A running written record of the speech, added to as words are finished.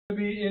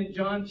Be in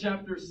John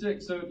chapter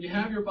 6. So if you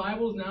have your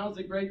Bibles, now is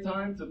a great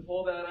time to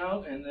pull that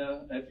out. And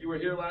if you were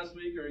here last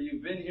week or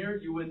you've been here,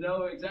 you would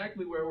know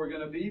exactly where we're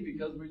going to be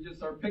because we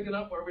just are picking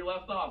up where we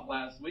left off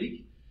last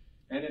week.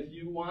 And if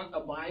you want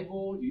a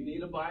Bible, you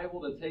need a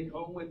Bible to take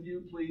home with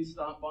you, please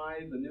stop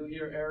by the New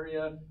Here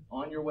area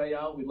on your way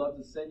out. We'd love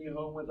to send you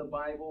home with a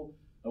Bible.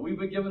 We've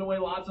been giving away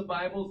lots of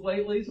Bibles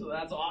lately, so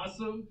that's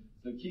awesome.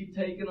 So keep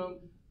taking them.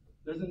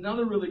 There's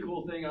another really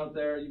cool thing out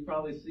there. You've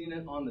probably seen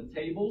it on the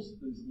tables.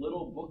 These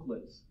little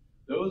booklets.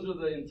 Those are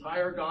the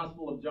entire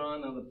Gospel of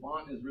John. Now, the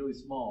font is really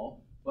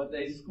small, but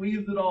they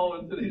squeezed it all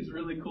into these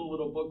really cool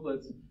little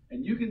booklets.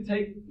 And you can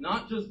take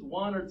not just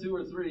one or two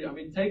or three.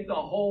 Take the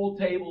whole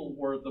table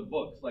worth of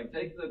books. Like,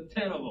 take the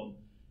 10 of them.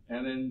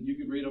 And then you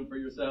can read them for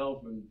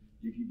yourself, and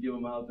you can give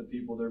them out to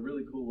people. They're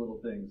really cool little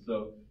things.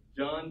 So,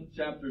 John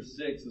chapter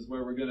 6 is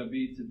where we're going to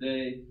be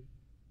today.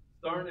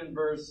 Starting in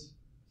verse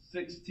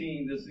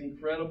 16, this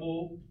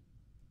incredible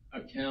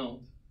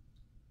account.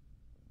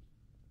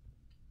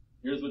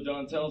 Here's what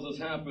John tells us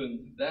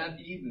happened. That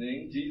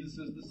evening,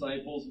 Jesus'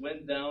 disciples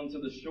went down to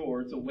the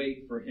shore to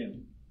wait for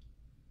him.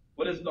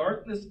 But as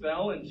darkness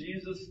fell and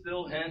Jesus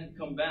still hadn't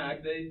come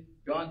back, they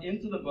got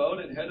into the boat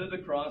and headed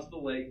across the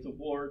lake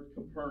toward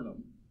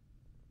Capernaum.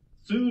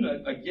 Soon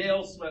a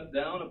gale swept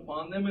down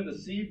upon them and the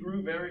sea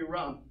grew very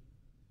rough.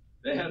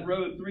 They had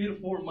rowed 3 to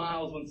 4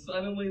 miles when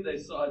suddenly they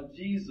saw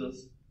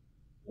Jesus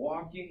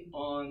walking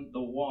on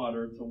the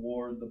water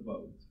toward the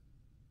boat.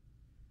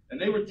 And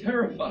they were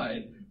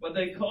terrified, but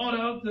they called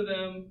out to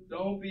them,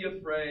 "Don't be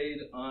afraid,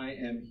 I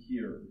am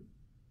here."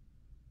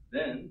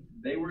 Then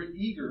they were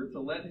eager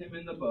to let him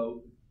in the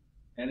boat,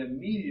 and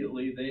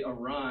immediately they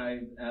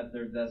arrived at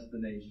their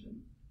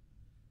destination.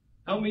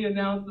 Help me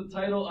announce the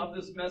title of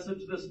this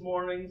message this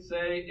morning.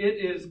 Say, "It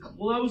is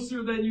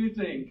closer than you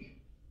think."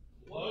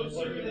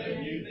 Closer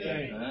than you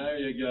think. There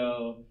you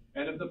go.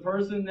 And if the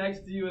person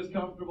next to you is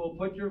comfortable,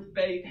 put your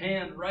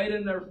hand right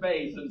in their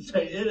face and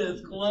say, "It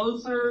is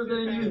closer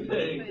than you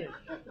think."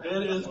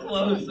 It is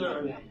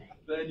closer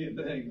than you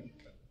think.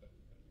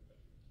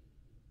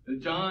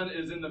 John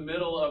is in the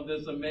middle of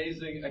this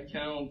amazing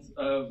account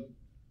of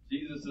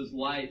Jesus'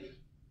 life.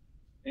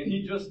 And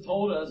he just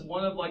told us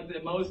one of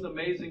the most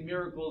amazing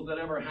miracles that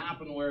ever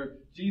happened where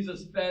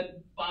Jesus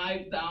fed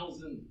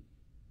 5,000.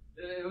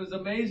 It was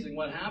amazing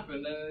what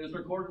happened, and it was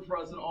recorded for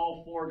us in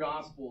all 4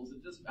 Gospels.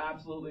 It's just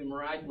absolutely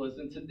miraculous.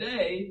 And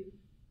today,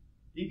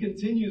 he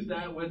continues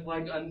that with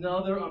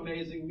another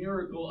amazing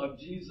miracle of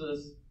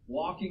Jesus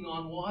walking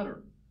on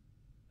water.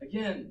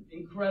 Again,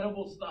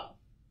 incredible stuff.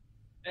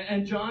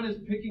 And John is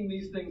picking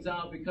these things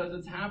out because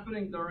it's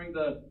happening during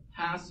the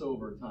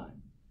Passover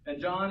time. And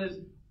John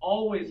is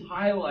always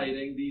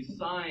highlighting these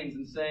signs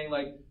and saying,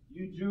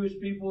 "You Jewish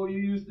people, you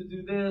used to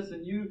do this,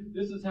 and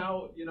this is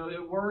how,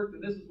 it worked,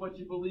 and this is what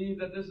you believe,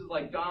 that this is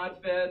God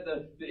fed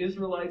the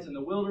Israelites in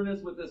the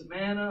wilderness with this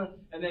manna."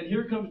 And then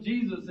here comes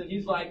Jesus, and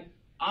he's like,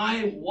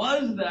 "I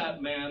was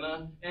that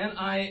manna, and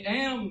I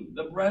am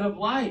the bread of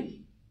life."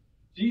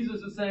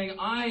 Jesus is saying,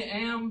 "I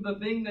am the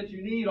thing that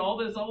you need. All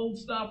this old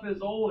stuff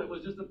is old. It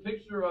was just a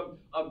picture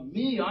of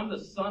me. I'm the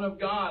Son of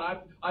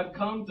God. I've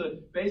come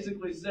to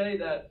basically say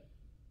that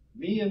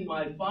me and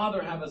my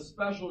Father have a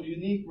special,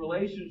 unique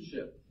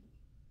relationship."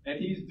 And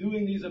he's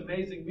doing these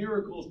amazing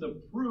miracles to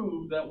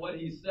prove that what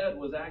he said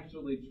was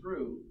actually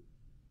true.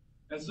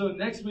 And so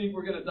next week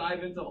we're going to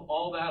dive into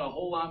all that a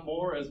whole lot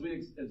more as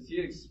he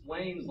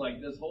explains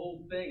this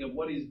whole thing of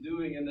what he's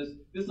doing and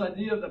this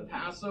idea of the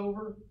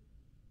Passover.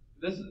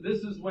 This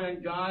is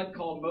when God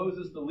called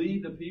Moses to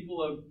lead the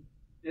people of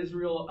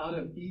Israel out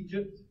of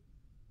Egypt.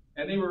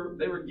 And they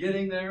were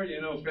getting there,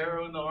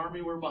 Pharaoh and the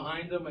army were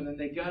behind them, and then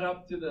they got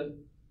up to the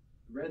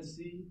Red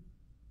Sea.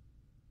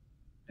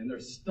 And they're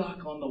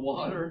stuck on the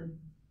water.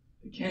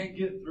 They can't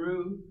get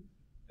through.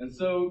 And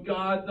so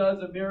God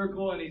does a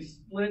miracle and he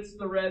splits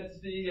the Red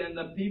Sea and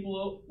the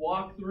people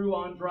walk through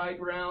on dry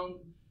ground.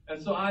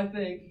 And so I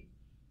think,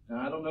 and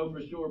I don't know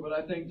for sure, but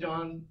I think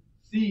John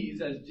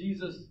sees as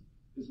Jesus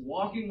is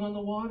walking on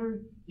the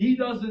water, he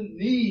doesn't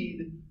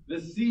need the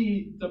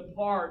sea to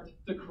part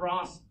to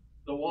cross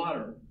the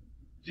water.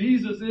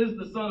 Jesus is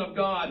the Son of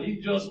God. He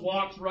just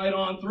walks right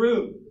on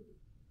through.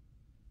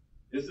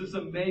 It's this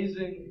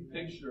amazing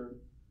picture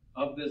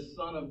of this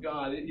Son of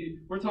God.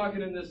 We're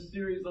talking in this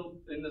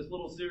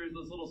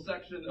little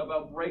section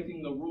about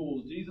breaking the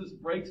rules. Jesus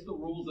breaks the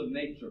rules of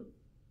nature.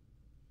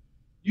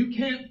 You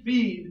can't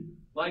feed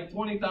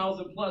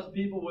 20,000 plus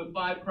people with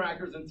 5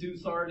 crackers and 2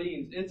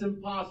 sardines. It's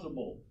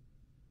impossible.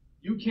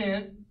 You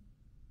can't,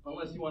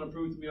 unless you want to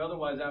prove to me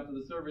otherwise after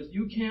the service,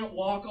 you can't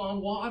walk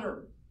on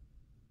water.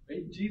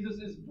 Right? Jesus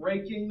is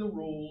breaking the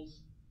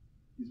rules.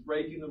 He's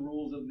breaking the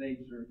rules of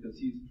nature because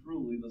he's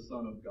truly the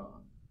Son of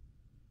God.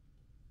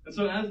 And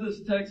so as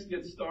this text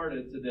gets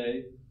started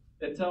today,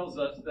 it tells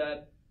us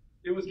that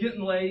it was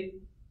getting late,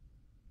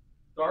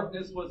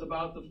 darkness was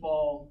about to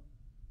fall,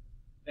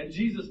 and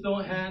Jesus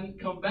hadn't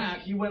come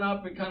back. He went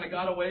up and kind of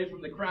got away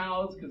from the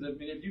crowds because,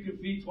 if you can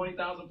feed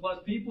 20,000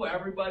 plus people,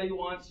 everybody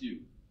wants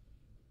you.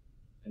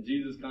 And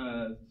Jesus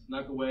kind of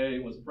snuck away,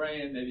 was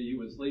praying. Maybe he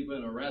was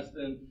sleeping or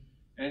resting.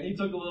 And he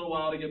took a little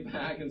while to get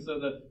back. And so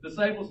the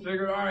disciples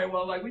figured, all right,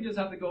 well, like we just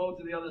have to go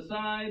to the other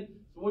side.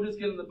 So we'll just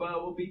get in the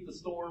boat. We'll beat the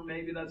storm.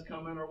 Maybe that's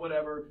coming or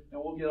whatever.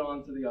 And we'll get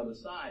on to the other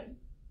side.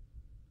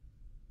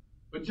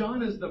 But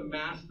John is the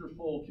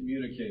masterful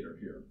communicator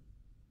here.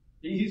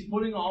 He's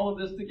putting all of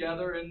this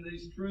together in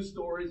these true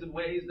stories in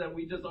ways that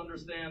we just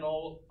understand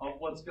all of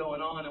what's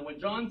going on. And when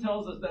John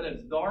tells us that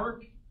it's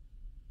dark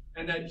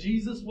and that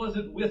Jesus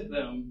wasn't with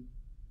them,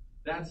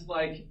 that's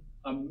like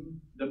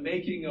the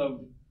making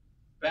of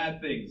bad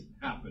things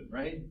happen,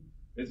 right?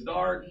 It's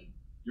dark,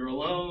 you're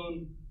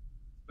alone,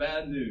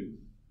 bad news.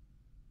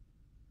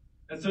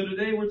 And so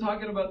today we're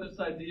talking about this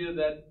idea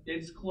that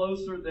it's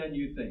closer than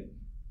you think.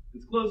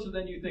 It's closer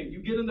than you think. You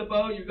get in the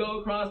boat, you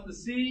go across the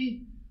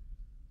sea,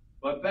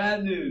 but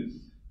bad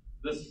news.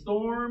 The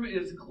storm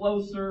is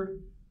closer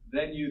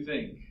than you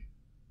think.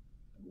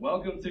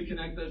 Welcome to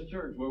Connect Us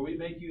Church, where we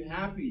make you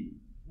happy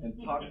and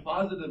talk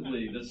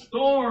positively. The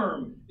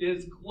storm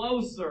is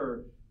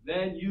closer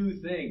than you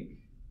think.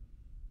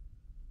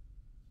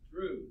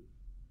 True.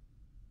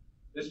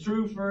 It's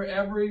true for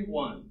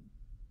everyone.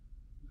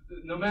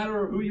 No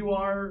matter who you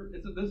are,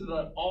 this is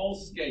an all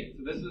skate.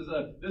 This is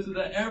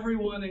a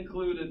everyone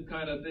included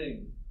kind of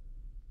thing.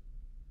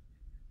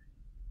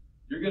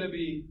 You're going to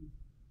be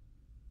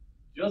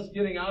just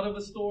getting out of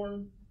a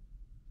storm.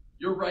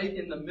 You're right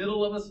in the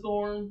middle of a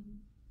storm,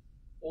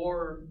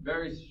 or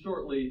very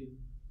shortly,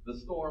 the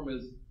storm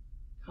is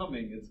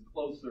coming. It's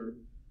closer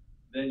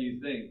than you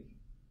think.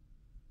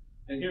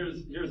 And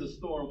here's a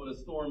storm. What a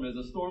storm is.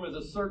 A storm is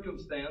a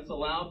circumstance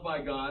allowed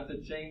by God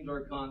to change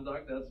our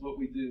conduct. That's what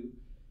we do.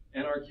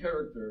 And our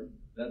character.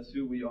 That's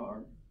who we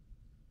are.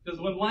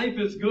 Because when life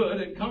is good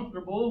and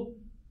comfortable,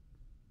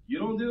 you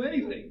don't do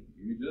anything.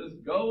 You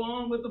just go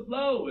on with the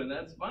flow, and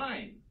that's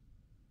fine.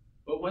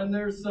 But when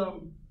there's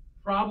some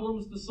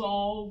problems to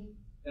solve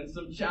and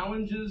some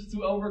challenges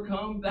to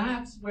overcome,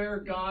 that's where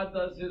God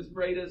does his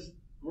greatest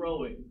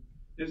growing,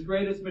 his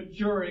greatest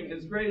maturing,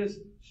 his greatest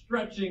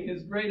stretching,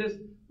 his greatest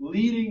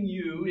leading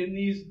you in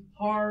these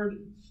hard,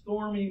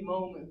 stormy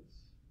moments.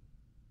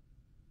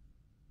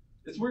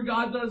 It's where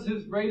God does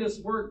his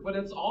greatest work, but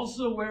it's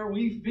also where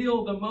we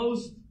feel the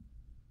most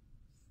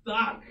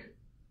stuck.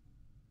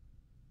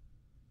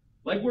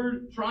 Like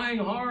we're trying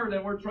hard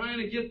and we're trying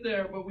to get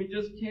there, but we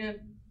just can't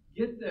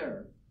get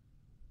there.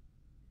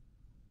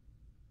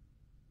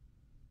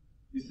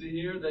 You see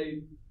here,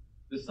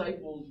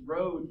 disciples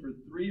rode for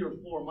 3 or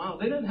 4 miles.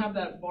 They didn't have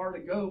that far to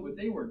go, but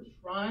they were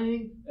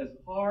trying as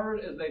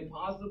hard as they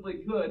possibly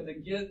could to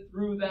get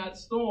through that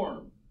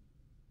storm.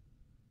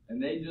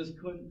 And they just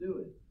couldn't do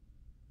it.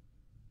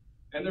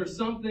 And there's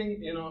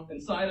something,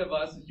 inside of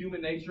us,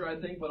 human nature, I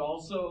think, but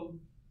also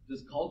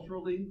just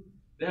culturally,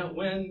 that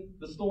when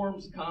the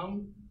storms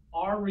come,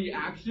 our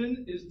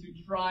reaction is to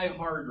try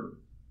harder,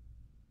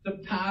 to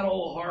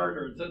paddle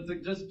harder, to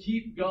just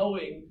keep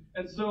going.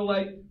 And so,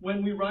 like,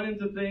 when we run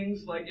into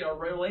things like our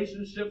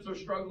relationships are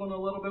struggling a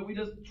little bit, we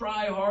just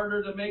try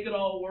harder to make it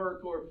all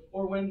work.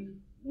 Or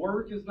when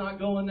work is not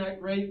going that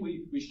great,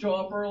 we show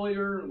up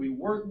earlier and we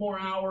work more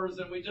hours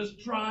and we just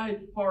try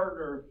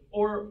harder.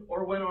 Or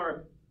when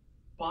our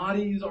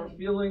bodies are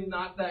feeling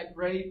not that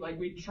great, like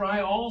we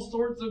try all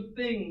sorts of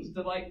things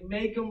to like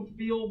make them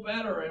feel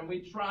better, and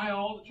we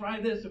try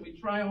this, and we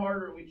try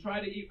harder, and we try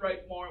to eat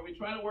right more, and we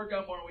try to work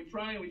out more, and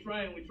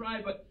we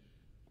try, but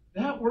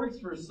that works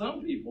for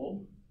some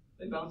people.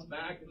 They bounce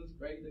back and it's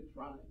great, they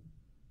try.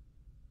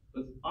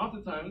 But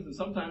oftentimes, and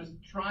sometimes,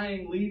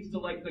 trying leads to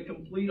like the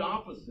complete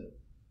opposite,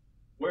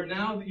 where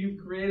now that you've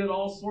created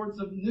all sorts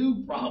of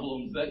new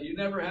problems that you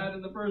never had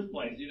in the first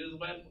place. You just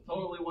went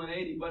totally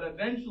 180, but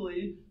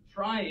eventually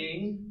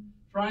trying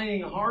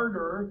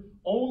harder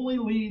only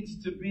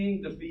leads to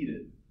being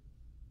defeated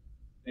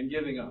and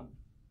giving up.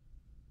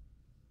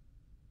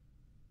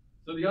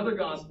 So the other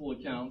gospel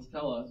accounts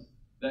tell us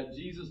that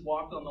Jesus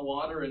walked on the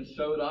water and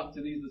showed up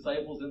to these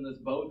disciples in this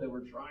boat that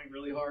were trying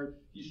really hard.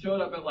 He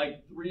showed up at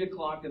like 3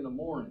 o'clock in the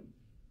morning.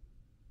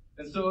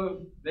 And so if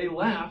they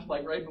left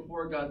like right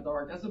before it got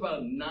dark, that's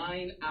about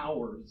 9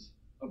 hours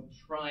of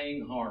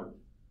trying hard.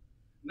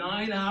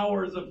 9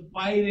 hours of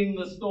fighting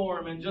the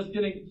storm and just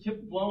getting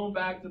blown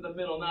back to the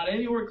middle, not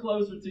anywhere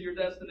closer to your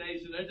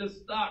destination. They're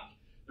just stuck.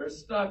 They're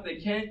stuck. They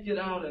can't get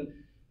out. And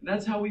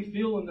that's how we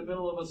feel in the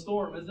middle of a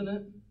storm, isn't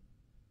it?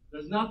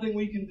 There's nothing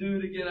we can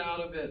do to get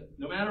out of it.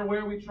 No matter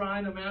where we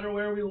try, no matter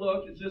where we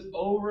look, it's just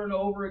over and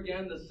over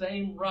again the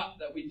same rut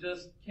that we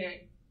just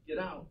can't get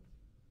out.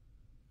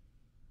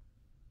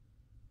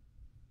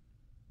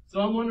 So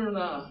I'm wondering,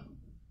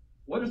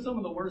 what are some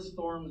of the worst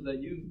storms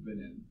that you've been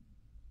in?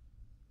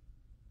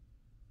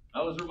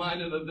 I was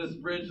reminded of this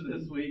bridge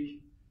this week.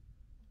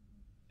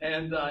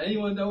 And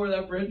anyone know where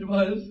that bridge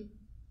was?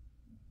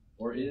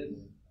 Or is?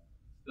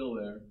 Still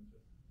there.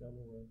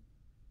 Delaware.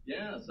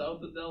 Yeah,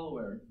 south of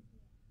Delaware.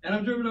 And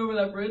I've driven over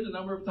that bridge a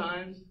number of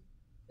times.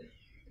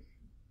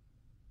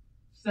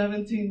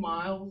 17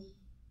 miles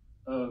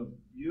of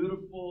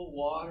beautiful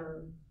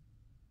water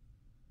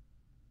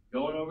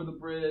going over the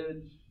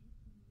bridge.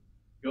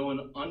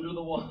 going under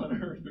the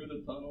water through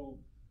the tunnel,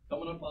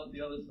 coming up on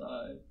the other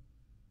side.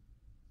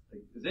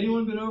 Like, has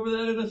anyone been over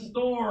that in a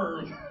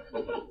storm?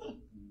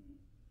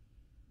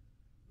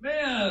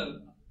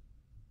 Man,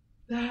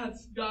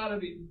 that's got to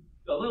be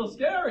a little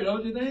scary,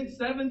 don't you think?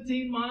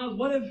 17 miles.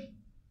 What if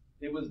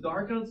it was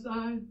dark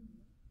outside?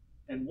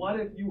 And what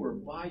if you were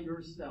by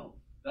yourself?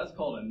 That's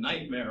called a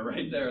nightmare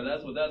right there.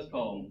 That's what that's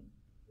called.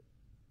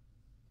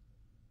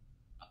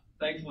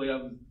 Thankfully, I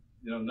was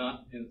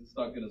not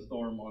stuck in a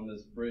storm on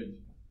this bridge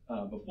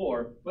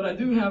before. But I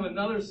do have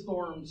another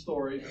storm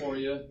story for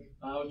you.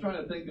 I was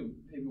trying to think of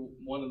maybe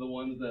one of the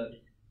ones that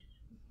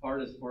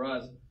hardest for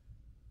us.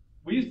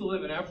 We used to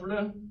live in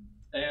Ephrata,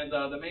 and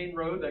the main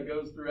road that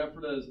goes through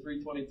Ephrata is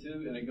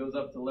 322, and it goes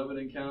up to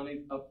Lebanon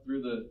County, up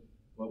through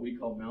what we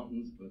call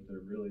mountains, but they're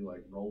really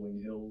like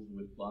rolling hills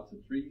with lots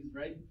of trees,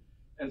 right?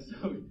 And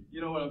so,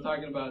 you know what I'm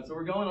talking about. So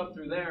we're going up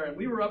through there, and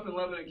we were up in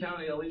Lebanon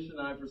County, Alicia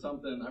and I, for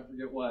something, I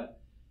forget what.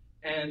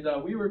 And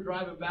we were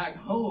driving back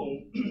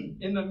home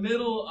in the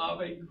middle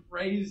of a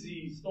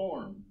crazy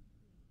storm.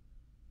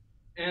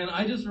 And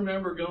I just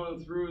remember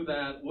going through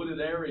that wooded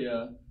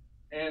area,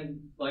 and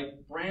like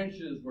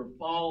branches were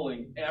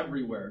falling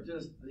everywhere,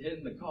 just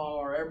hitting the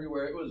car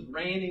everywhere. It was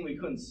raining. We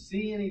couldn't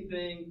see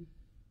anything.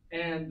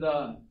 And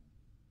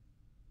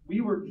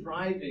we were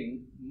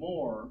driving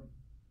more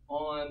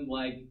on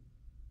like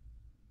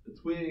the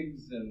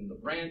twigs and the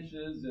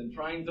branches and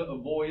trying to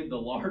avoid the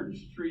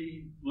large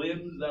tree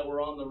limbs that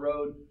were on the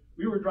road.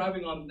 We were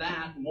driving on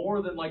that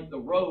more than like the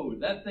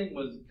road. That thing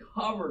was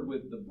covered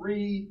with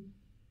debris.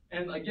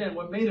 And again,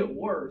 what made it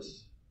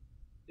worse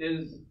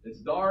is it's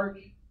dark.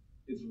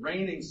 It's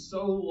raining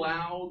so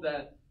loud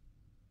that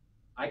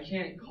I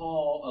can't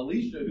call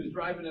Alicia, who's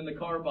driving in the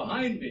car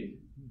behind me.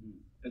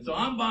 And so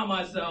I'm by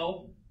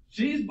myself.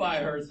 She's by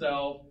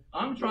herself.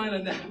 I'm trying to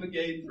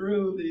navigate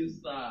through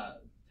these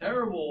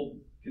terrible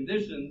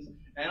conditions,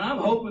 and I'm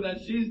hoping that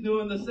she's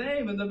doing the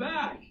same in the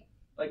back.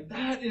 Like,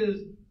 that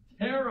is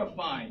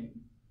terrifying.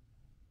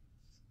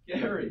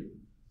 Scary.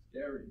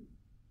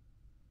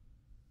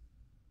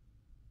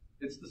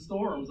 It's the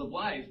storms of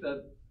life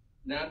that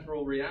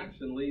natural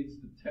reaction leads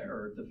to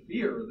terror, to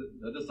fear.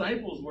 The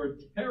disciples were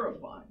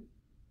terrified.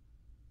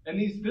 And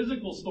these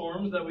physical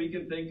storms that we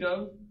can think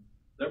of,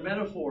 they're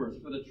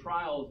metaphors for the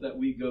trials that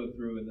we go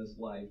through in this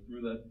life,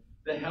 through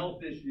the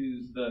health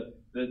issues, the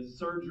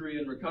surgery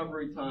and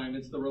recovery time.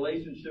 It's the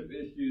relationship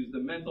issues, the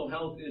mental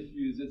health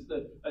issues. It's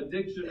the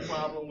addiction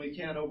problem we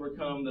can't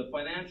overcome, the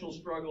financial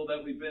struggle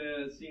that we've been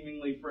in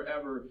seemingly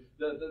forever.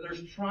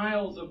 There's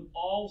trials of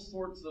all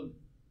sorts of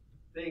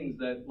things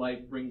that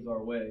life brings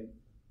our way.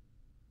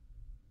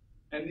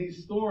 And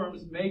these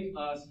storms make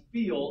us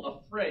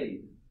feel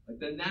afraid. Like,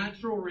 the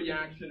natural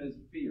reaction is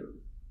fear.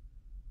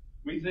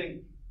 We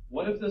think,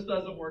 what if this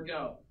doesn't work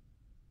out?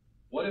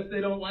 What if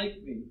they don't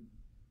like me?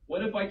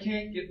 What if I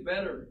can't get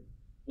better?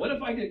 What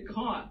if I get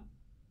caught?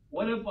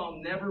 What if I'll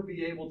never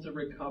be able to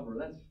recover?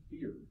 That's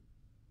fear.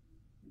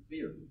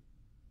 Fear.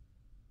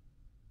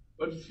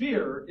 But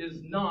fear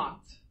is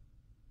not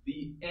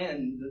the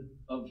end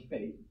of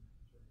faith.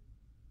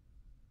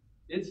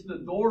 It's the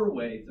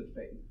doorway to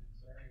faith.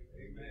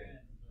 Amen.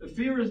 The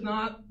fear is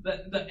not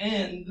the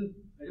end.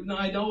 Even though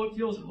I know it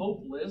feels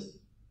hopeless,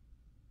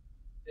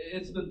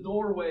 it's the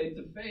doorway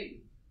to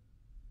faith.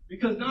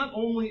 Because not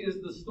only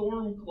is the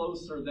storm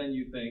closer than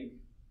you think,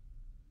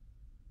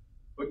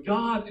 but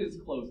God is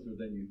closer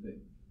than you think.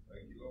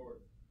 Thank you, Lord.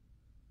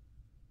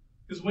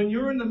 Because when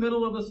you're in the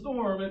middle of a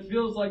storm, it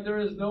feels like there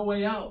is no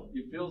way out.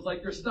 It feels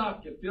like you're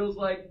stuck. It feels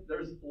like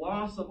there's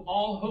loss of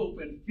all hope,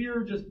 and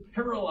fear just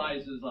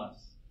paralyzes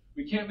us.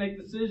 We can't make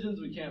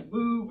decisions. We can't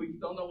move. We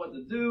don't know what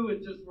to do.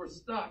 We're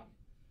stuck.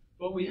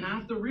 But we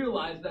have to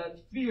realize that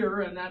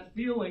fear and that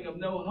feeling of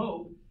no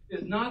hope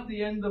is not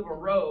the end of a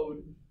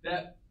road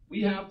that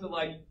we have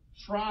to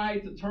try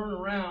to turn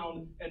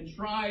around and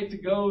try to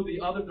go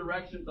the other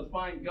direction to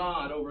find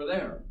God over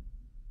there.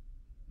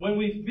 When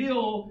we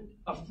feel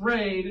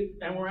afraid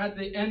and we're at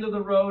the end of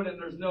the road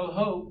and there's no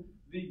hope,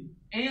 the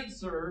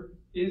answer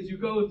is you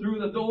go through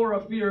the door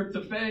of fear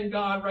to find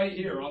God right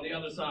here on the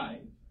other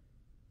side.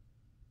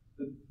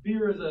 The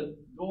fear is a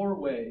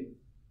doorway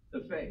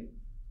to faith.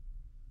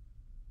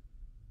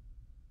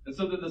 And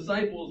so the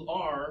disciples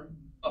are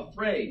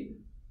afraid.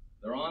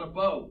 They're on a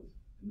boat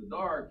in the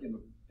dark, in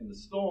the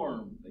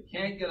storm. They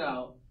can't get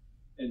out.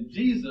 And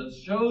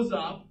Jesus shows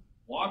up,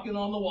 walking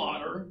on the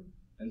water,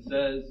 and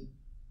says,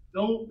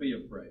 "Don't be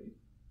afraid.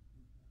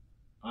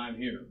 I'm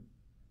here."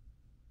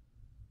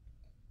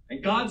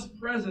 And God's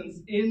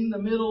presence in the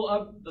middle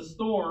of the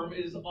storm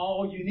is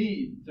all you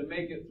need to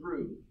make it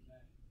through.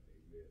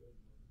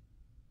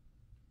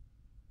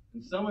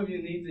 And some of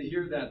you need to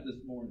hear that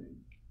this morning.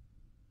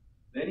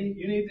 Then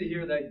you need to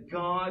hear that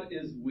God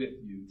is with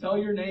you. Tell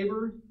your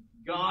neighbor,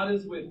 God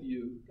is with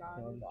you.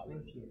 God is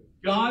with you.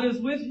 God is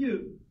with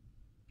you.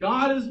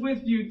 God is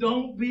with you.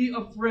 Don't be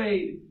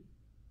afraid.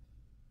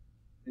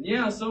 And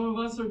yeah, some of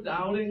us are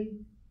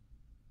doubting.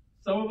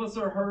 Some of us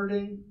are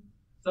hurting.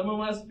 Some of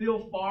us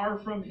feel far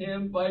from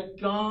Him. But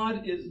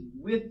God is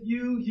with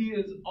you. He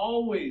is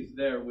always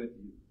there with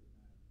you.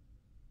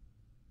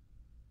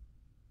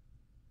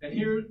 And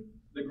here,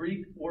 the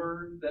Greek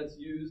word that's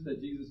used,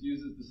 that Jesus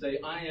uses to say,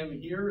 I am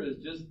here, is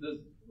just this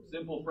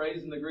simple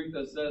phrase in the Greek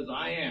that says,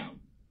 I am.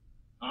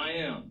 I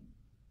am.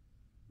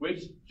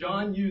 Which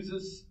John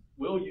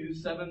will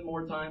use 7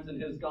 more times in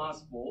his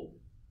gospel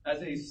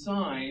as a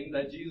sign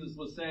that Jesus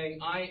was saying,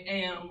 I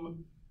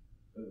am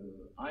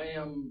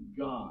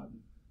God.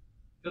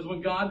 Because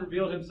when God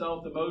revealed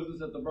himself to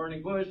Moses at the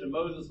burning bush, and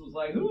Moses was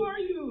like, who are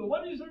you?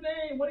 What is your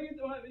name? What are you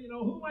doing?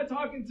 Who am I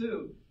talking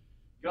to?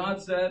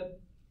 God said,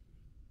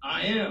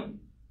 I am.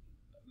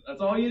 That's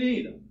all you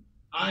need.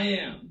 I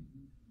am.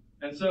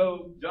 And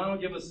so John will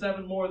give us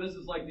 7 more. This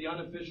is like the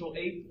unofficial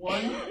 8th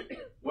one,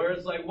 where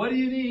it's like, what do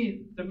you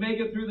need to make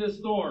it through this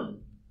storm?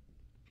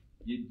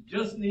 You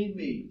just need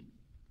me.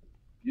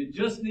 You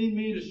just need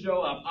me to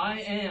show up. I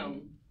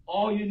am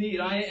all you need.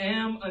 I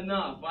am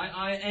enough.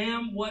 I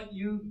am what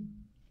you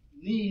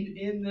need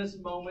in this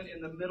moment,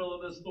 in the middle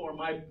of the storm.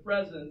 My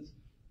presence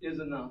is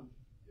enough.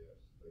 Yes,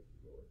 thank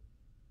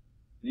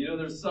you, Lord.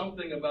 There's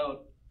something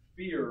about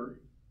fear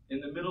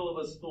in the middle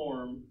of a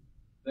storm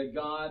that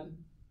God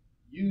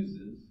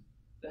uses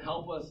to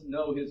help us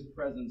know his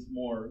presence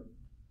more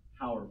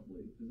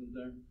powerfully, isn't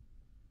there?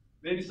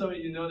 Maybe some of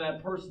you know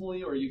that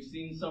personally, or you've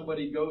seen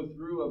somebody go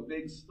through a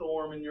big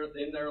storm in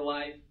their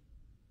life,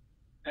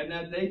 and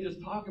that they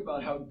just talk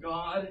about how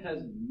God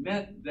has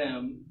met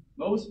them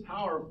most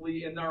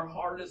powerfully in their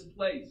hardest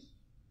place.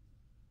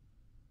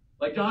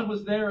 Like God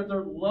was there at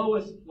their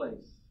lowest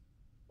place.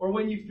 Or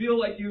when you feel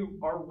like you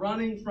are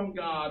running from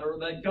God, or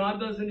that God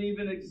doesn't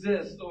even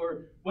exist,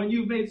 or when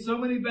you've made so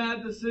many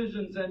bad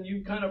decisions and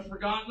you've kind of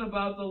forgotten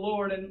about the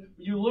Lord, and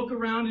you look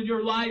around in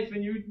your life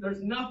and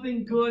there's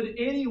nothing good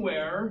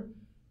anywhere,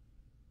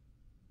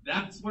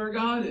 that's where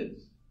God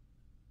is.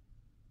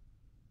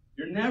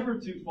 You're never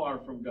too far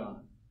from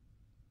God.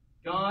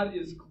 God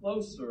is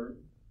closer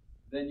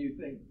than you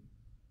think.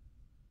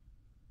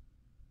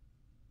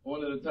 I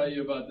wanted to tell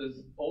you about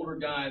this older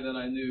guy that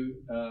I knew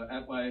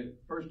at my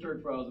first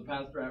church where I was a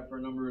pastor at for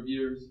a number of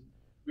years.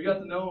 We got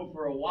to know him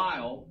for a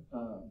while,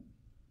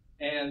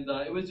 and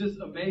it was just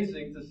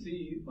amazing to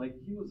see. Like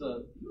he was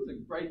a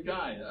great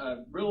guy,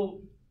 a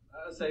real,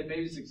 I'd say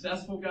maybe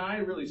successful guy,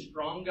 a really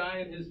strong guy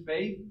in his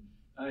faith.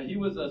 He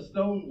was a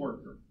stone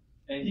worker,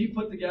 and he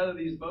put together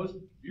these most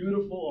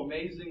beautiful,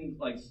 amazing,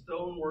 like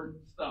stonework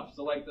stuff.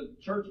 So like the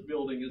church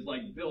building is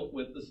like built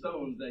with the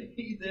stones that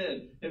he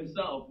did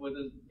himself with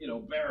his,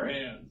 bare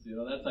hands,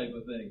 that type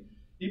of thing.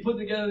 He put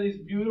together these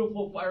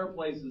beautiful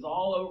fireplaces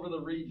all over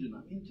the region.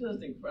 I mean,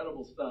 just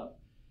incredible stuff.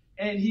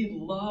 And he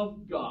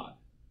loved God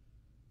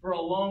for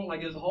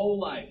his whole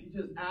life. He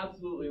just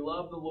absolutely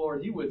loved the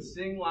Lord. He would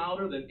sing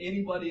louder than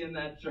anybody in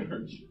that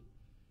church.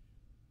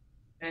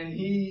 And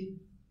he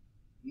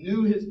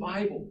knew his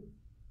Bible.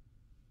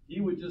 He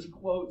would just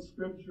quote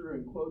scripture.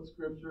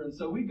 And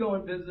so we go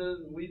and visit,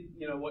 and we,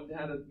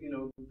 had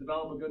to,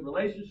 develop a good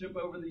relationship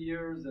over the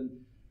years. And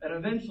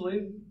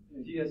eventually,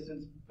 he has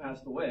since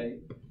passed away.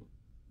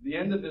 The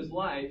end of his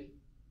life,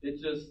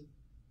 it just,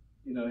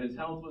 his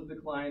health was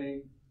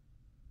declining.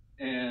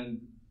 And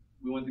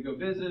we went to go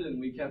visit, and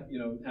we kept,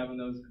 having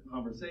those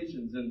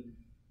conversations.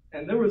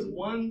 And there was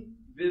one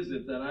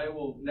visit that I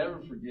will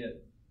never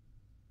forget.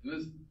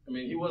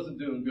 He wasn't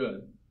doing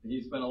good. He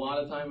spent a lot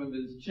of time in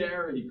his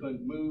chair. He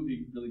couldn't move.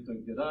 He really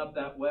couldn't get up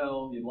that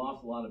well. He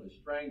lost a lot of his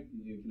strength.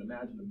 You can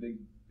imagine a big,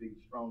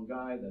 strong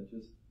guy that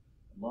just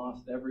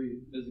lost every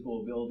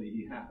physical ability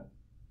he had.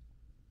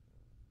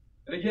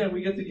 And again,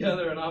 we get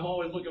together, and I'm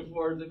always looking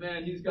forward to,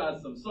 man, he's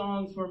got some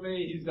songs for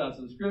me. He's got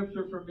some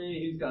scripture for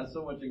me. He's got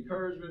so much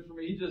encouragement for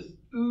me. He just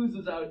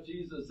oozes out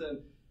Jesus.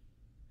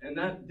 And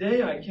that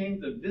day I came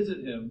to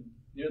visit him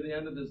near the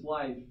end of his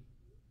life,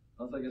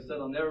 like I said,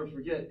 I'll never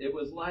forget. It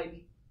was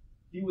like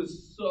he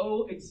was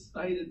so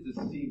excited to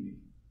see me.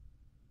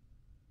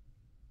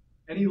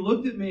 And he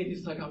looked at me and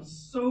he's like, I'm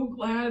so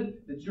glad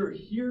that you're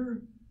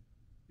here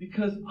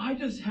because I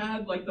just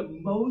had like the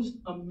most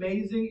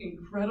amazing,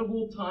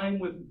 incredible time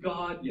with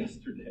God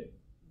yesterday.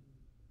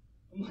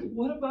 I'm like,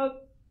 what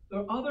about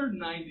the other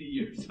 90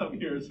 years of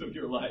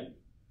your life?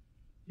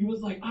 He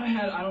was like,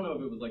 I don't know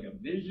if it was like a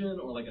vision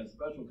or like a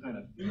special kind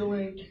of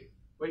feeling,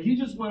 but he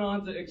just went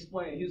on to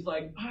explain. He's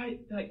like, I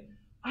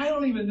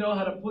don't even know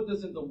how to put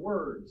this into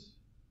words.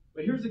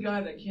 But here's a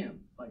guy that can't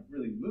like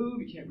really move.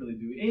 He can't really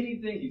do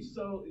anything. He's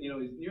so,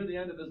 he's near the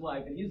end of his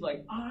life. And he's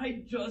like,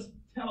 I just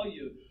tell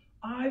you,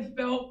 I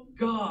felt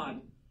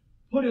God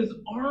put his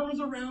arms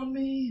around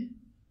me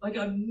like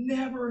I've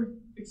never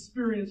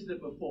experienced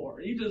it before.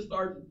 And he just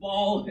starts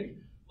bawling.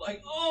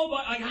 Like, oh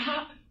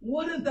my,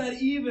 what does that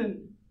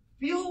even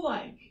feel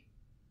like?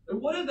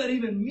 And what does that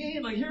even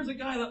mean? Like, here's a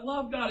guy that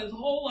loved God his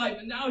whole life,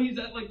 and now he's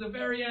at like the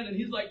very end, and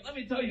he's like, let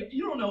me tell you,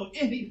 you don't know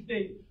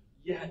anything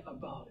yet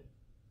about it.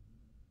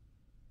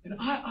 And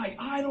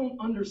I don't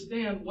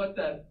understand what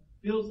that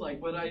feels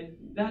like, but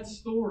that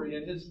story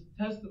and his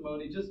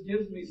testimony just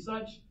gives me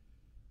such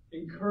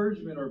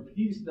encouragement or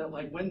peace that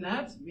like when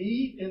that's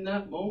me in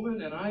that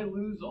moment and I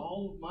lose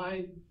all of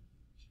my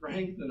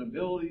strength and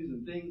abilities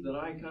and things that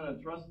I kind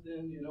of trust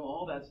in,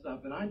 all that stuff,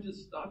 and I'm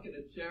just stuck in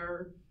a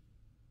chair,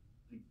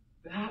 like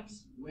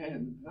that's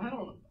when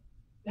God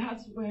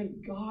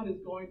is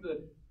going to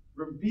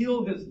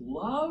reveal his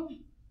love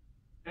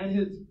and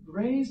his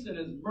grace and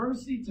his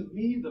mercy to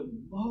me the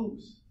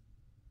most.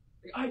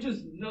 I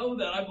just know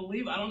that. I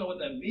believe. I don't know what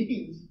that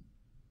means.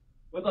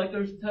 But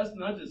there's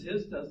not just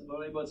his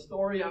testimony, but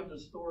story after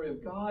story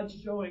of God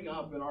showing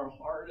up in our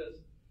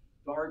hardest,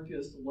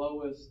 darkest,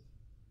 lowest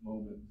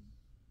moments.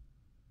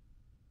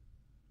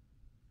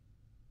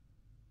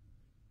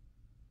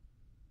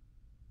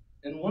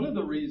 And one of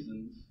the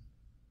reasons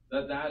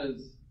that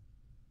is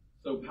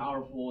so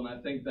powerful, and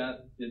I think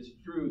that it's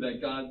true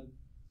that God's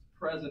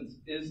presence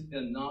is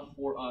enough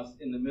for us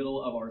in the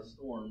middle of our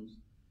storms,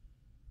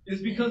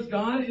 is because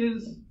God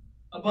is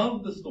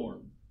above the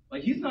storm.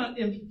 He's not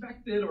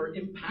infected or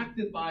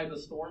impacted by the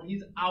storm.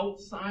 He's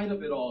outside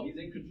of it all. He's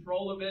in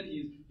control of it.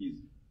 He's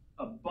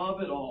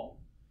above it all.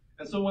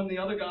 And so when the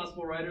other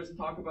gospel writers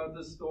talk about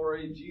this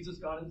story, Jesus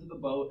got into the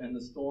boat and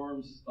the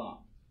storm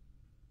stopped.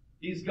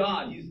 He's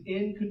God. He's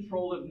in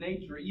control of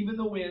nature. Even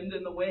the wind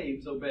and the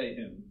waves obey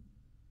him.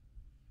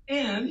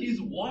 And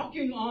he's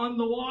walking on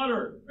the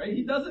water, right?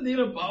 He doesn't need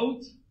a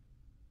boat.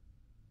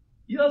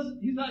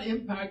 He's not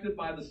impacted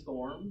by the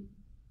storm.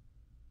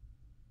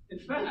 In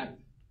fact,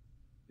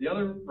 the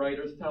other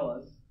writers tell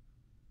us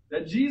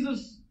that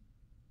Jesus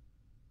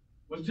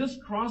was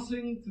just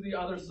crossing to the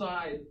other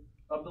side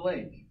of the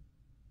lake.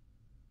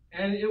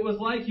 And it was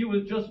like he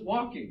was just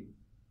walking.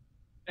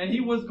 And he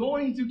was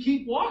going to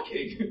keep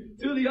walking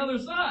to the other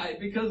side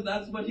because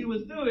that's what he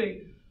was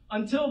doing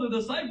until the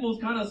disciples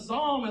kind of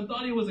saw him and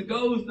thought he was a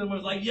ghost and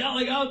was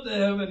yelling out to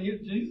him. And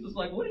Jesus was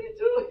like, "What are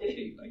you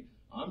doing?"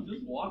 "I'm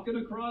just walking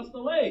across the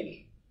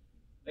lake."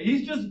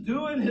 He's just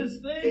doing his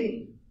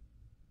thing.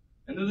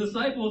 And the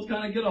disciples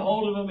kind of get a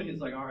hold of him, and he's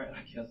like, "All right,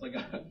 I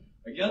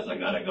guess I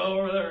gotta go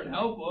over there and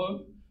help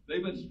them.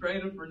 They've been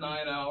straining for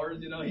 9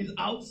 hours." He's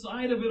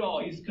outside of it all.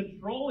 He's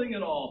controlling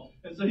it all.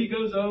 And so he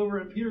goes over,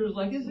 and Peter's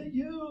like, "Is it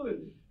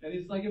you?" And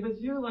he's like, "If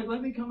it's you,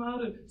 let me come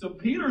out." And so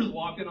Peter's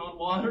walking on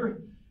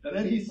water, and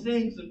then he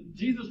sinks, and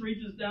Jesus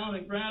reaches down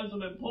and grabs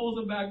him and pulls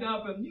him back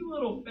up. And "You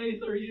little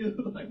faith are you?"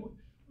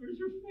 Where's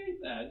your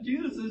faith at?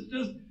 Jesus is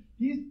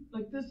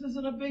this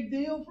isn't a big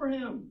deal for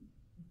him.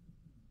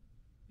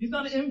 He's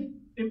not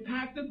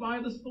impacted by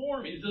the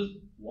storm. He's just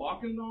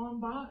walking on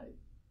by.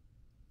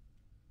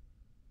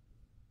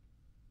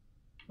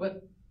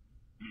 But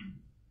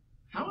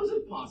how is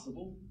it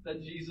possible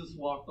that Jesus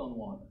walked on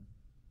water?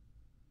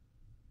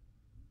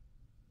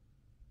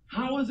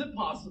 How is it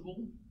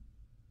possible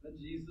that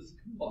Jesus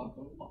can walk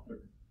on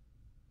water?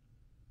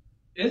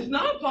 It's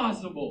not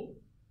possible.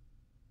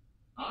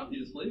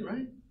 Obviously,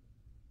 right?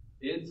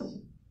 It's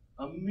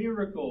a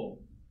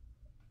miracle.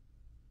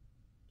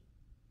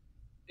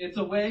 It's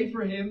a way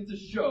for him to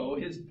show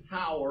his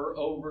power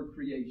over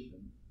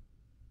creation.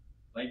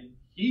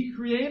 He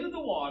created the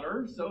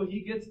water, so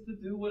he gets to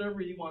do whatever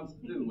he wants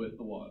to do with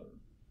the water.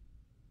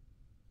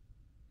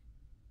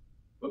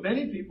 But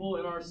many people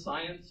in our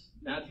science,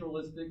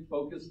 naturalistic,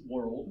 focused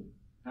world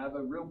have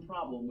a real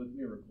problem with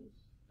miracles.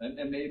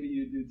 And maybe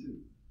you do too.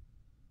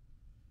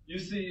 You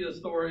see a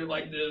story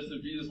like this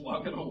of Jesus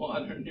walking on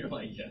water, and you're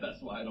like, "Yeah,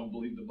 that's why I don't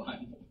believe the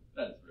Bible.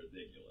 That's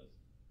ridiculous."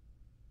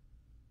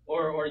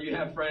 Or you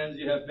have friends,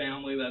 you have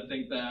family that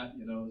think that,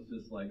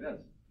 it's just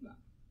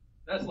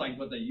that's like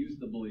what they used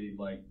to believe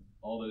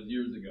all those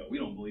years ago. We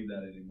don't believe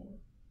that anymore.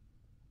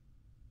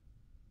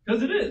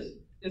 Because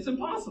it's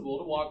impossible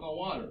to walk on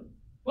water.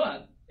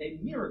 But a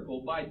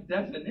miracle, by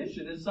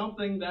definition, is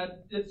something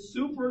that it's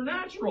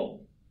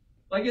supernatural.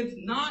 It's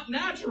not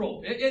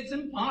natural. It's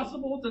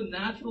impossible to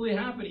naturally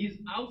happen. He's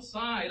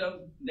outside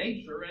of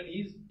nature and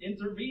he's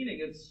intervening.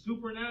 It's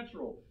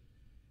supernatural.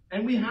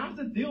 And we have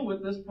to deal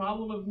with this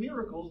problem of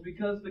miracles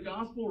because the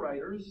gospel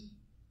writers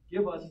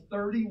give us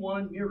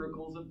 31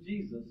 miracles of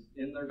Jesus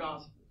in their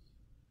gospels.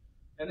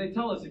 And they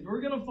tell us if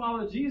we're going to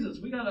follow Jesus,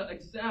 we got to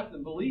accept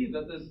and believe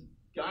that this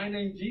guy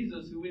named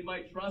Jesus, who we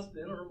might trust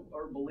in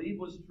or believe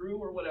was true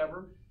or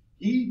whatever,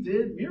 he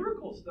did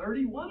miracles,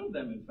 31 of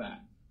them in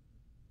fact.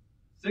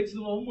 6 of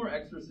them were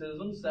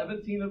exorcisms,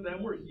 17 of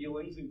them were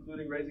healings,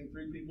 including raising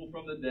 3 people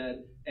from the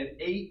dead, and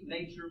 8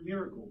 nature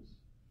miracles.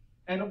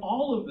 And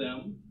all of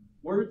them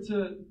were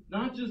to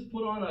not just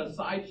put on a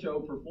sideshow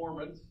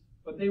performance,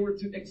 but they were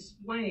to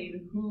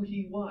explain who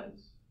he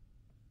was,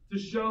 to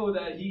show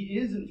that he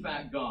is in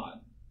fact God,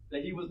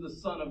 that he was the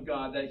Son of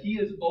God, that he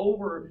is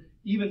over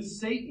even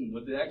Satan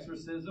with the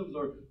exorcisms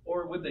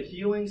or with the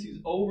healings.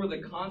 He's over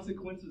the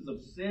consequences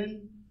of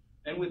sin.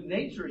 And with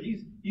nature,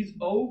 he's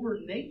over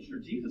nature.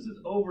 Jesus is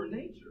over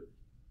nature.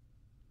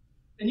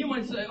 And you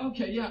might say,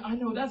 "Okay, yeah, I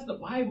know that's the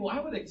Bible.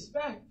 I would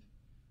expect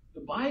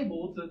the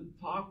Bible to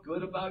talk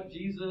good about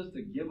Jesus,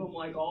 to give him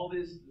all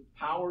these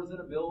powers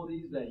and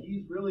abilities, that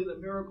he's really the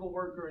miracle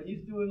worker and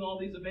he's doing all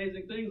these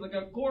amazing things."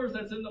 Of course,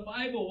 that's in the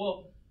Bible.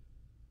 Well,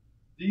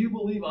 do you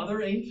believe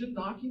other ancient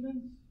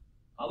documents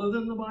other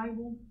than the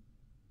Bible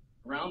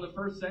around the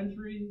 1st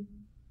century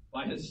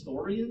by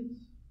historians?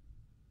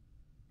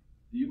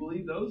 Do you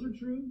believe those are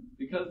true?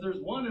 Because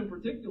there's one in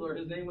particular,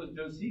 his name was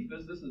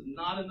Josephus. This is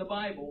not in the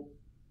Bible.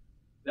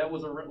 that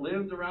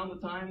lived around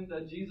the time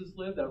that Jesus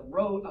lived that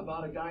wrote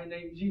about a guy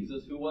named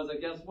Jesus who was a,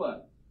 guess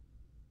what?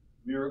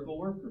 Miracle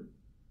worker.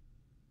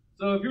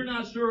 So if you're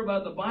not sure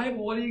about the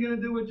Bible, what are you going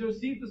to do with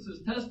Josephus'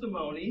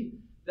 testimony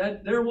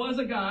that there was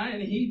a guy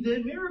and he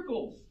did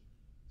miracles?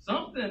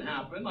 Something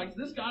happened. Like,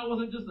 this guy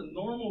wasn't just a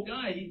normal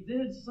guy. He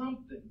did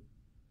something.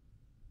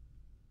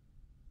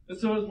 And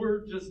so as we're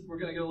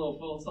going to get a little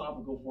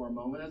philosophical for a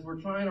moment, as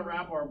we're trying to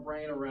wrap our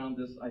brain around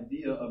this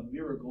idea of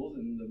miracles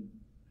and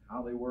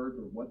how they work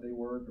or what they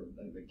work or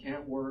they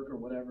can't work or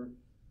whatever,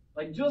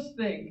 like, just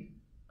think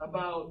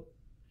about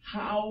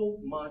how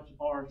much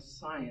our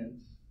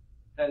science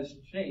has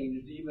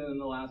changed even in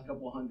the last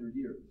couple hundred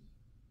years.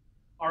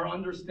 Our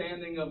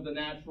understanding of the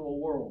natural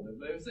world. If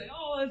they say,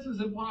 oh, this is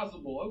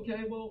impossible.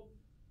 Okay, well,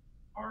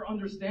 our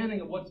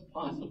understanding of what's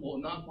possible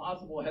and not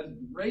possible has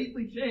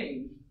greatly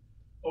changed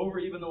over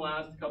even the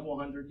last couple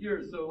hundred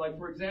years. So, like,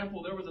 for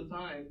example, there was a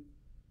time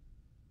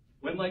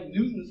when, like,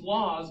 Newton's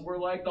laws were,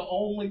 like, the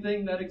only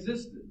thing that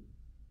existed.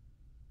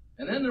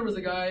 And then there was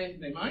a guy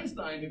named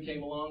Einstein who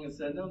came along and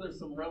said, no, there's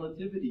some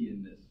relativity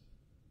in this.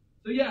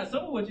 So yeah,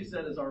 some of what you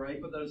said is all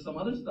right, but there's some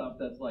other stuff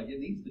that's like, it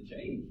needs to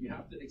change. You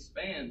have to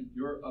expand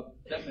your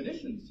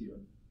definitions here.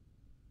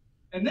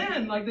 And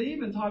then, like, they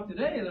even talk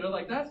today, they're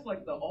like, that's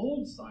like the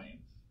old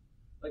science.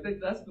 Like,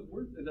 that's the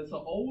word, that's the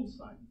old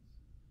science.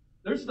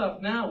 There's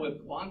stuff now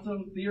with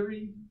quantum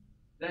theory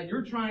that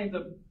you're trying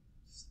to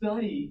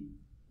study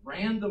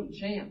random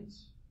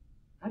chance.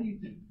 How do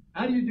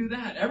you do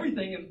that?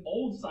 Everything in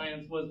old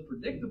science was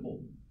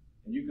predictable,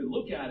 and you could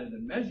look at it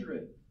and measure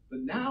it. But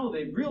now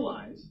they've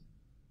realized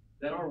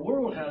that our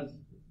world has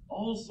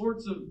all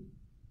sorts of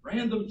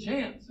random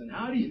chance. And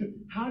how do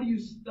you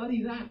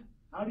study that?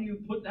 How do you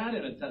put that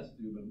in a test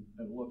tube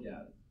and look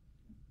at it?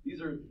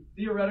 These are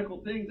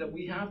theoretical things that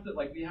we have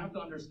to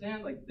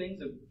understand, like, things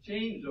have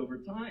changed over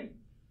time.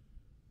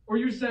 Or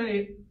you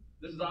say,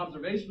 this is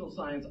observational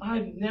science,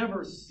 I've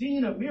never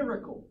seen a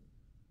miracle.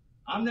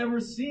 I've never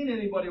seen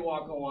anybody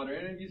walk on water.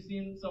 Any of you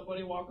seen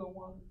somebody walk on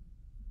water?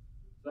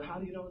 So how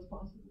do you know it's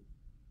possible?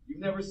 You've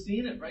never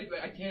seen it, right?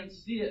 I can't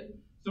see it.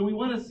 So we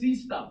want to see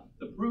stuff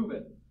to prove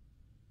it.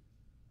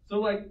 So,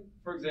 like,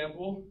 for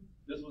example,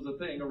 this was a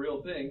thing, a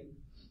real thing.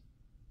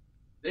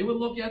 They would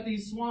look at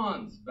these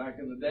swans back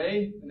in the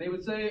day, and they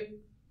would say,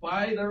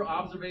 by their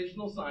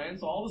observational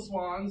science, all the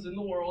swans in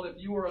the world, if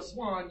you were a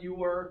swan, you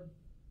were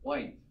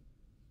white.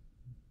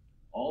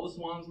 All the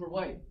swans were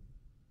white.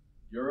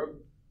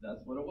 Europe, that's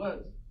what it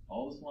was.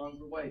 All the swans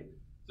were white.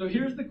 So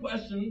here's the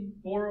question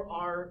for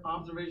our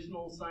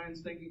observational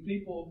science thinking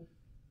people.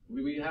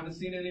 We haven't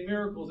seen any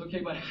miracles. Okay,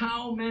 but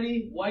how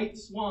many white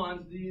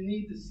swans do you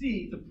need to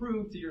see to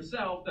prove to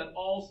yourself that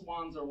all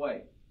swans are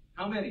white?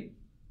 How many?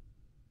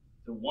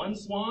 So 1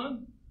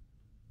 swan?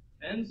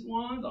 10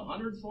 swans?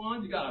 100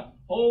 swans? You got a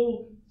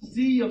whole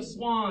sea of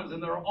swans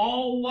and they're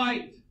all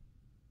white.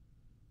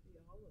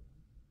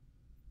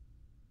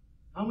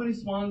 How many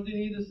swans do you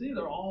need to see?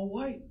 They're all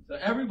white. So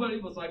everybody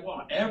was like,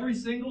 well, every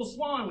single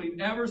swan we've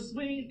ever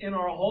seen in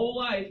our whole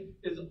life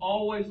is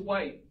always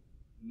white.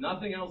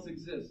 Nothing else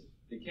exists.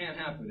 It can't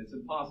happen. It's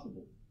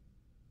impossible.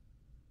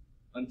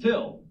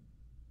 Until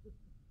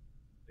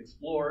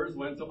explorers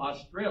went to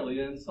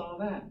Australia and saw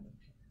that.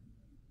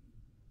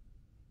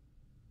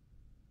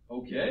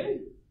 Okay,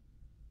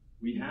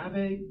 we have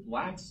a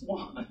black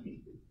swan.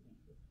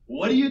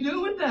 What do you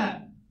do with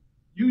that?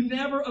 You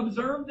never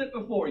observed it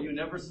before. You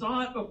never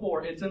saw it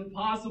before. It's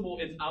impossible.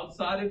 It's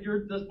outside of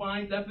your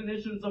defined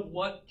definitions of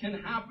what can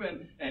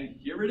happen. And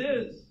here it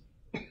is.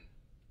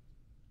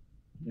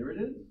 Here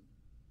it is.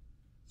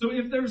 So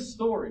if there's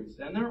stories,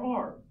 and there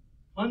are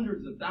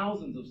hundreds of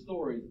thousands of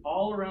stories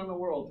all around the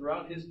world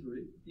throughout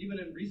history, even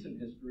in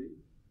recent history,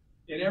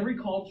 in every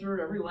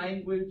culture, every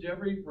language,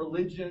 every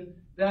religion,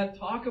 that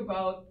talk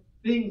about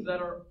things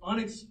that are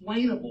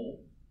unexplainable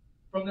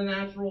from the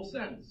natural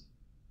sense.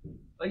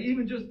 Like,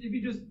 even just, if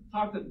you just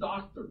talk to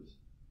doctors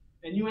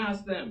and you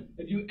ask them,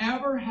 have you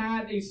ever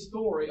had a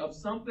story of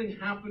something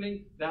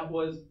happening that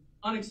was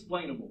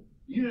unexplainable?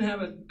 You didn't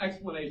have an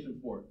explanation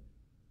for it.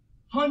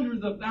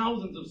 Hundreds of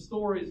thousands of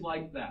stories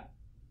like that.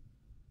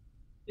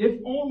 If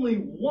only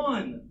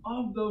one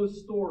of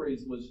those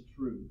stories was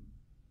true.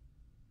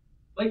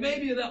 Like,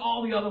 maybe that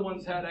all the other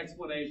ones had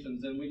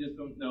explanations and we just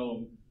don't know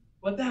them.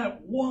 But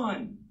that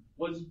one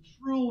was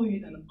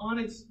truly an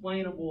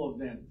unexplainable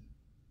event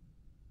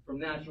from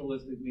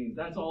naturalistic means.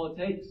 That's all it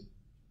takes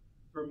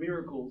for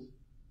miracles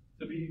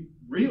to be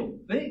real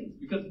things.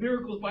 Because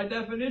miracles, by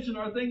definition,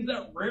 are things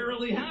that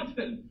rarely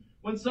happen.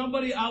 When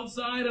somebody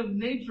outside of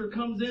nature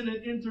comes in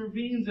and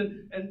intervenes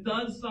and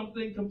does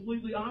something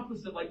completely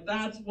opposite, like,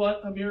 that's what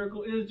a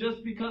miracle is.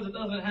 Just because it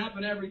doesn't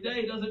happen every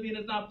day doesn't mean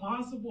it's not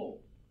possible.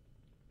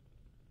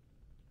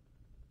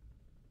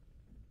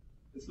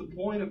 It's the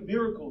point of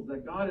miracles,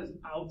 that God is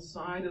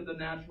outside of the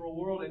natural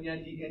world and yet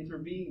He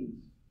intervenes.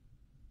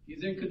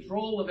 He's in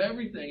control of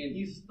everything and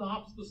He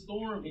stops the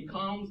storm. He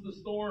calms the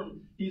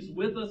storm. He's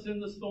with us in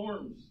the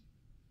storms.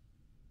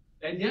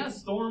 And yes,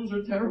 storms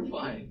are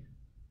terrifying.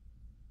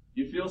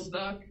 You feel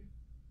stuck?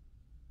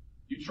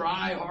 You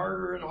try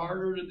harder and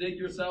harder to dig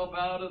yourself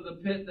out of the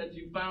pit that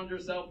you found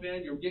yourself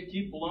in. You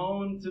keep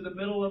blown to the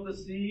middle of the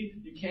sea.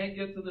 You can't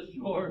get to the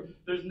shore.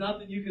 There's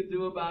nothing you can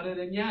do about it.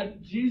 And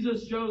yet,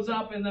 Jesus shows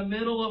up in the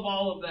middle of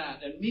all of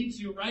that and meets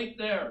you right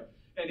there.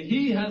 And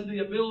he has the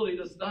ability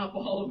to stop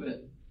all of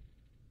it.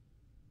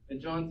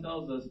 And John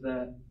tells us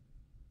that,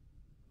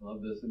 I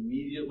love this,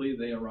 immediately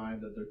they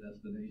arrived at their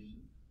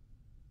destination.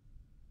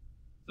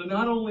 So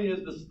not only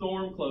is the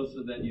storm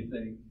closer than you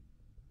think,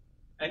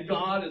 and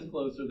God is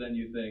closer than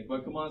you think,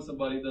 but come on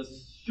somebody, the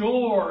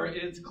shore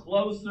is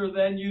closer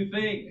than you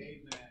think.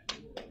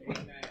 Amen.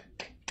 Amen.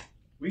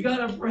 We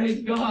gotta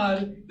praise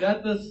God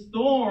that the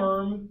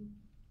storm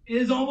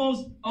is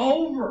almost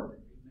over.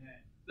 Amen.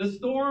 The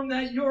storm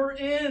that you're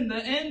in,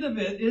 the end of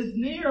it is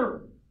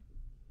near.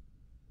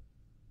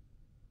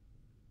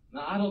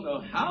 Now I don't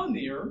know how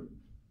near.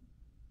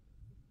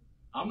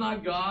 I'm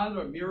not God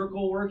or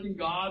miracle working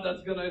God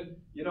that's going to,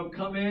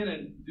 come in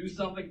and do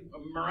something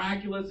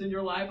miraculous in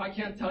your life. I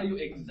can't tell you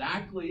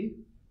exactly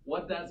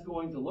what that's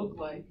going to look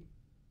like.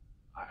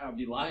 I'd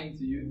be lying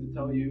to you to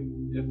tell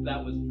you if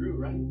that was true,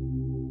 right?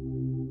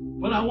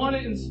 But I want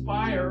to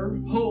inspire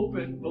hope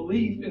and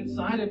belief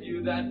inside of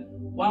you that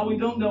while we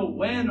don't know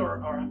when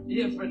or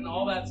if and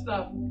all that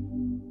stuff,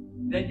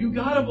 that you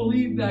got to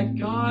believe that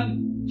God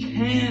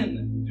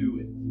can do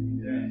it.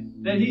 Yes.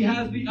 That he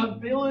has the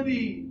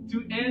ability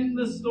to end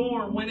the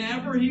storm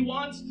whenever he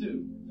wants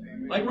to.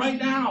 Amen. Like right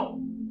now.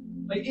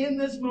 Like in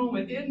this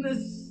moment, in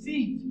this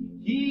seat,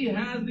 he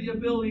has the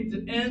ability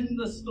to end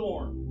the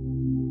storm.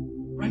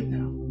 Right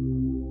now.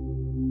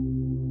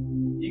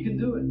 He can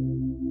do it.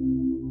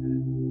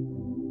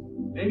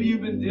 Maybe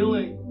you've been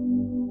dealing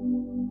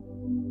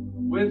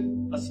with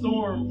a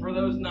storm for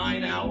those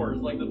 9 hours,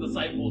 like the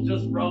disciples,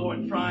 just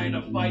rowing, trying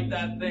to fight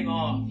that thing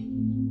off.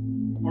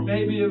 Or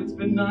maybe it's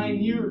been 9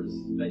 years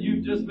that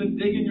you've just been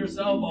digging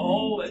yourself a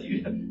hole that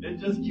it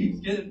just keeps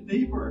getting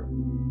deeper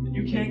and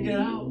you can't get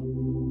out.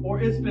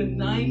 Or it's been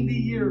 90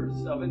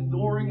 years of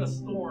enduring a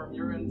storm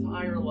your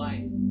entire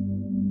life.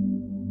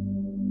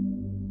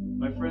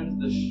 My friends,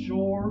 the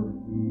shore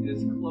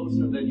is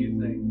closer than you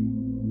think.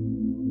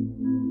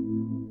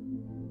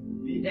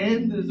 The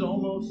end is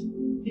almost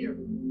here.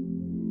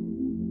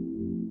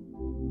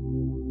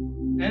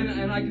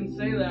 And I can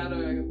say that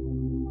a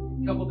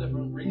couple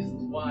different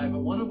reasons why,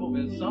 but one of them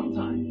is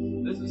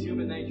sometimes, this is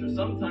human nature,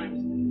 sometimes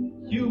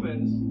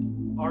humans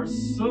are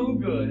so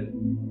good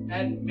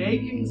at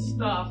making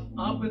stuff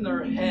up in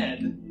their head,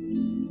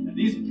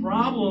 these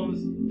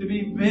problems, to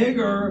be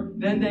bigger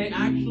than they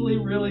actually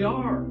really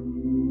are.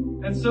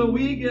 And so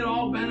we get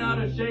all bent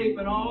out of shape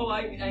and all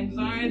like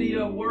anxiety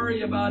or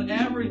worry about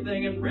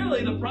everything, and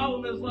really the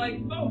problem is like,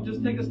 oh,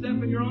 just take a step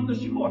and you're on the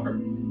shore.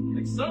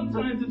 Like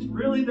sometimes it's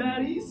really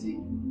that easy.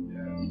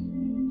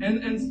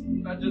 And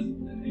I just,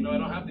 I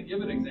don't have to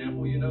give an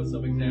example. You know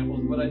some examples.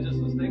 But I just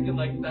was thinking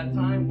like that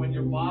time when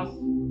your boss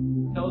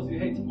tells you,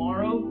 hey,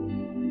 tomorrow,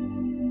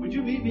 would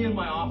you meet me in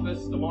my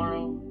office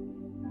tomorrow?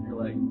 And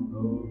you're like,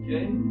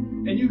 okay.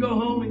 And you go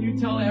home and you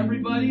tell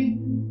everybody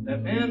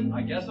that, man,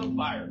 I guess I'm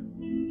fired.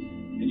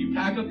 And you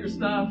pack up your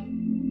stuff,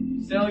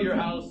 you sell your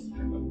house. Just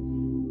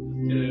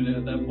kidding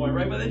at that point,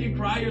 right? But then you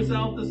cry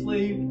yourself to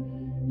sleep.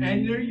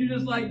 And you're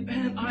just like,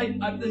 man,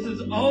 this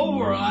is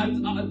over.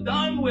 I'm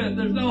done with.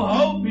 There's no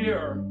hope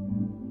here.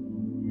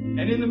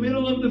 And in the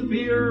middle of the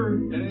fear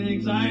and the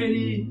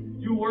anxiety,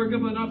 you work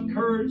up enough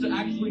courage to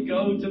actually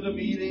go to the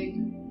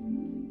meeting.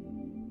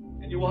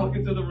 And you walk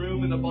into the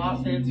room and the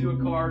boss hands you a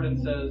card and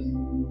says,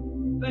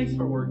 thanks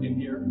for working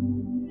here.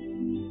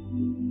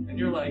 And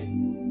you're like,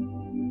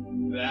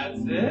 that's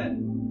it?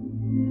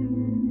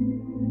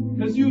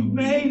 Because you've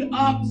made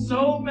up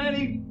so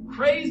many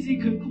crazy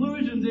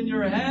conclusions in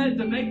your head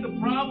to make the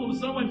problem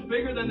so much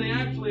bigger than they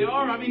actually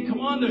are. I mean,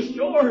 come on, the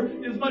shore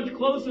is much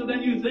closer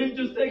than you think.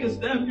 Just take a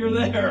step, you're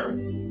there.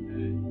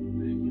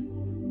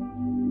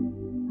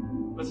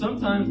 But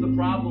sometimes the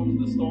problems,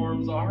 the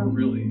storms are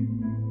really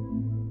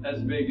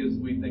as big as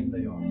we think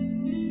they are.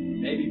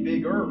 Maybe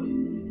bigger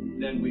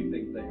than we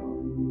think they are.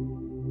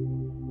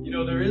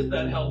 There is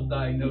that health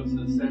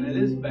diagnosis, and it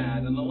is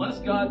bad. And unless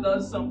God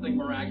does something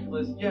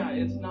miraculous,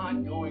 it's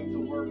not going to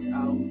work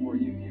out for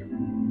you here.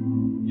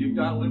 You've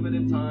got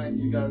limited time.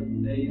 You've got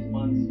days,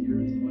 months,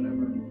 years,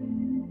 whatever.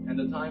 And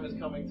the time is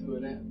coming to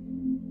an end.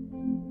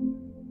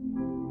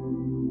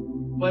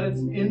 But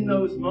it's in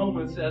those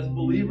moments as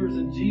believers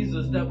in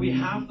Jesus that we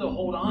have to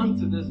hold on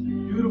to this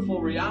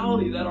beautiful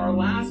reality that our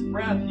last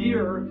breath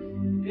here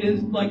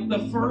is like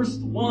the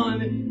first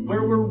one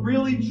where we're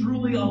really,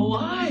 truly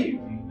alive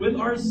with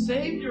our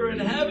Savior in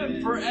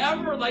heaven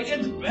forever. Like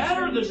it's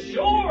better. The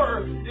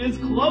shore is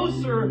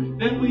closer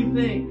than we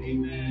think.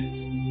 Amen.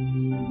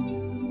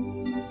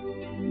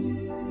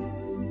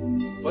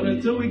 But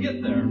until we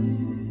get there,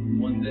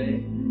 one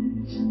day,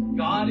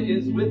 God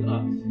is with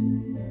us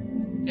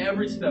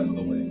every step of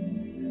the way.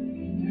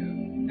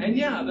 And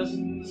the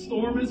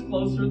storm is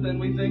closer than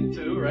we think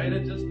too, right?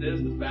 It just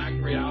is the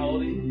fact,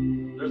 reality.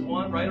 There's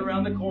one right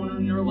around the corner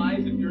in your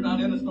life. If you're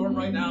not in the storm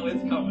right now,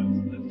 it's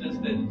coming. It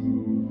just is.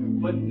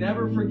 But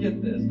never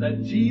forget this,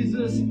 that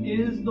Jesus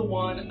is the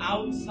one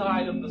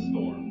outside of the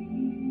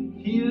storm.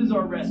 He is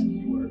our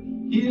rescuer.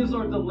 He is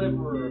our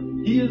deliverer.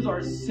 He is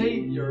our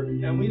Savior,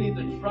 and we need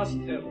to trust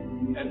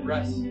Him and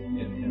rest in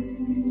Him.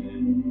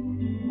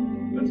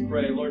 Let's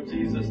pray. Lord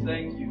Jesus,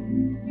 thank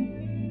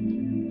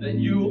you that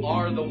you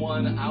are the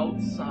one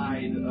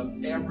outside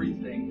of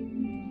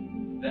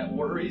everything that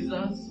worries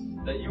us,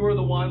 that you are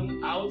the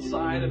one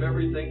outside of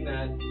everything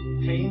that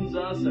pains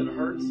us and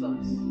hurts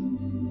us,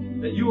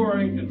 that you are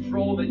in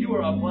control, that you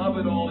are above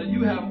it all, that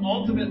you have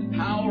ultimate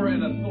power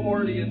and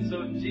authority. And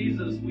so,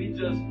 Jesus, we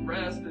just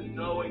rest in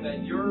knowing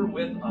that you're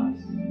with us,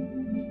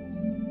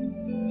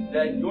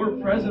 that your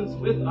presence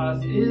with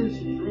us is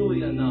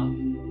truly enough.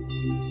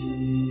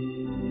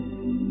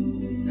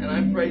 And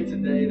I pray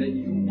today that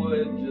you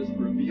would just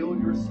reveal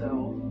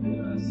yourself in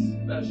a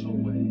special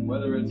way,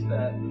 whether it's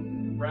that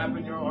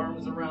wrapping your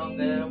arms around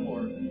them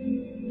or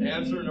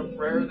answering a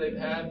prayer they've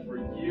had for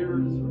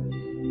years, or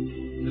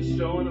just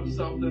showing them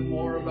something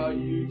more about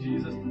you,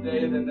 Jesus,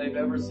 today than they've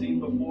ever seen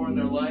before in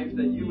their life,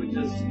 that you would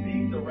just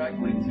speak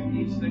directly to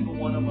each single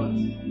one of us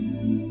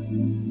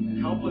and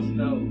help us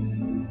know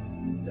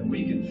that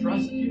we can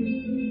trust you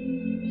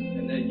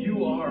and that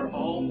you are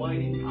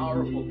almighty,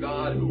 powerful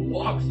God who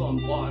walks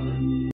on water.